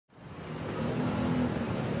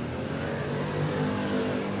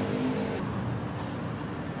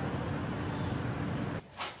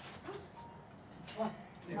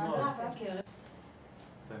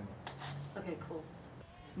Okay, cool.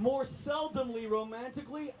 More seldomly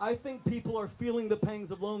romantically, I think people are feeling the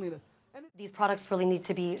pangs of loneliness. These products really need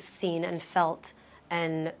to be seen and felt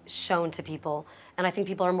and shown to people. And I think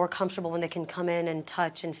people are more comfortable when they can come in and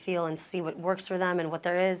touch and feel and see what works for them and what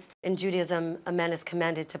there is. In Judaism, a man is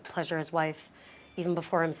commanded to pleasure his wife even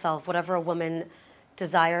before himself. Whatever a woman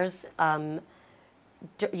desires,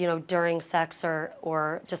 during sex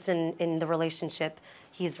or just in the relationship,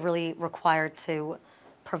 he's really required to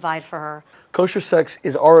provide for her. Kosher sex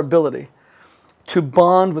is our ability to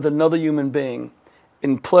bond with another human being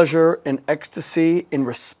in pleasure, in ecstasy, in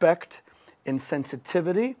respect, in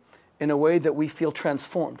sensitivity, in a way that we feel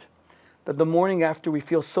transformed. That the morning after we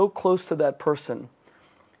feel so close to that person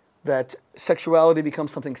that sexuality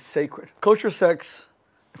becomes something sacred. Kosher sex,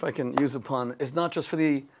 if I can use a pun, is not just for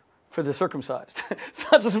the circumcised. It's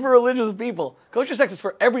not just for religious people. Kosher sex is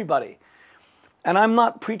for everybody. And I'm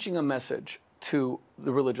not preaching a message to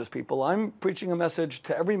the religious people. I'm preaching a message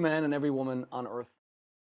to every man and every woman on earth.